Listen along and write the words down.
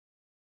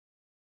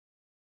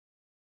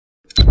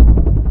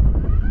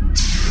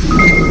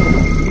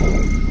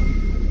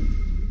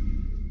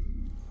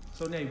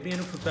Nate, being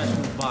a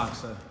professional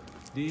boxer,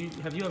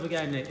 have you ever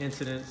gotten in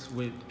incidents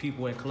with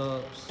people at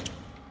clubs,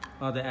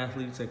 other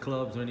athletes at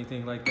clubs or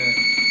anything like that?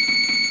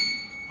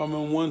 I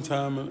remember one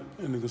time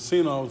in the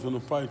casino, I was going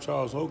to fight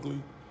Charles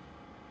Oakley.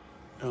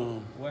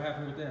 What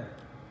happened with that?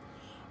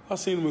 I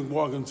seen him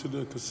walk into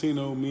the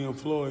casino. Me and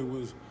Floyd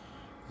was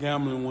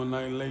gambling one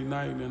night, late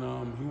night,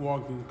 and he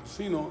walked in the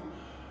casino,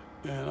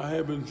 and I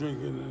had been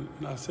drinking,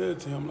 and I said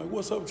to him, like,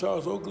 "What's up,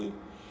 Charles Oakley?"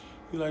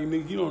 He's like,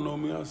 "Nigga, you don't know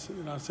me." I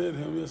said to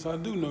him, "Yes, I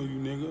do know you,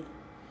 nigga."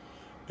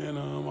 And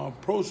I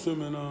approached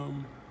him, and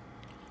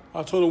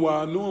I told him where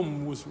I knew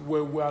him was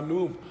where I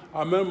knew him.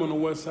 I met him on the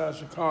west side of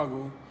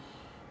Chicago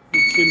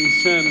with Kenny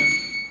Shannon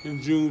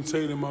and June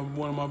Tatum,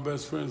 one of my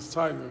best friends,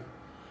 Tiger.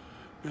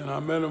 And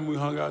I met him, we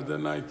hung out that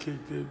night,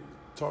 kicked it,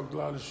 talked a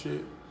lot of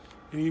shit.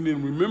 And he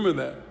didn't remember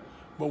that.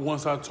 But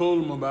once I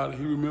told him about it,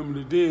 he remembered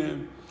it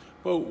then.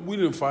 But we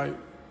didn't fight.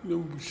 You know,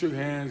 we shook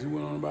hands, we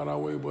went on about our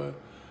way, but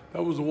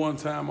that was the one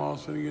time I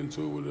was finna get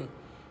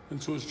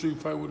into a street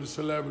fight with a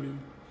celebrity.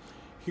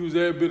 He was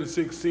every bit of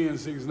 6'10",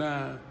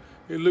 6'9".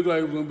 It looked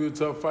like it was gonna be a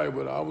tough fight,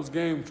 but I was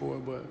game for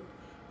it, but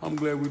I'm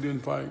glad we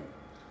didn't fight.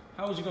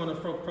 How was you gonna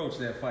approach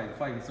that fight,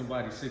 fighting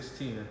somebody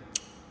 6'10"?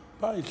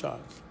 Body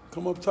shots,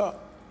 come up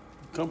top.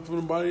 Come from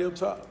the body up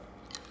top.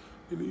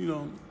 You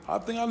know, I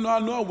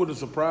know I would have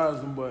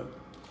surprised him, but,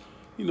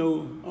 you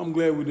know, I'm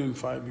glad we didn't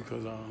fight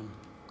because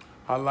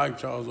I like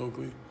Charles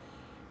Oakley.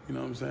 You know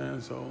what I'm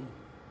saying? So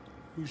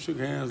we shook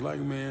hands like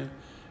men,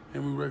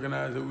 and we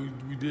recognized that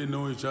we did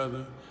know each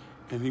other,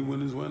 and he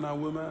went his way and I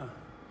went mine.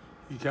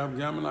 He kept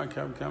gambling, I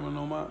kept gambling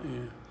on my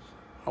end.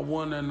 I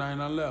won that night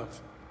and I left.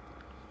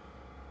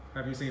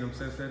 Have you seen him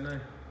since that night?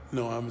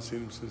 No, I haven't seen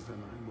him since that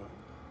night, but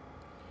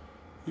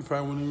he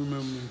probably wouldn't even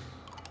remember me.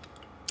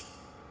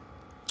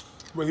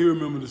 But he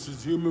remembered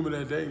he remembered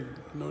that day.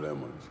 I know that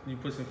much. You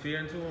put some fear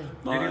into him?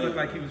 No, Did he look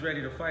like he was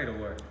ready to fight or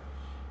what?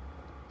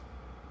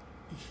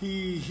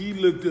 He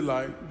looked it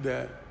like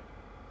that.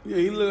 Yeah,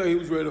 he looked like he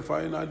was ready to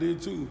fight, and I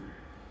did too.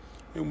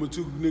 And when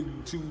two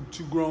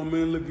grown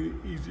men look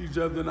at each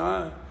other in the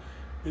eye,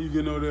 and you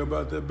can know they're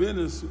about their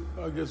business,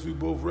 I guess we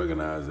both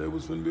recognized that it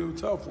was going to be a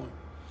tough one.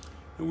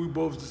 And we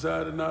both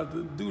decided not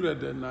to do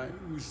that night.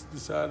 We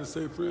decided to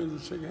stay friends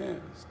and shake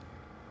hands.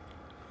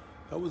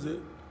 That was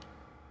it.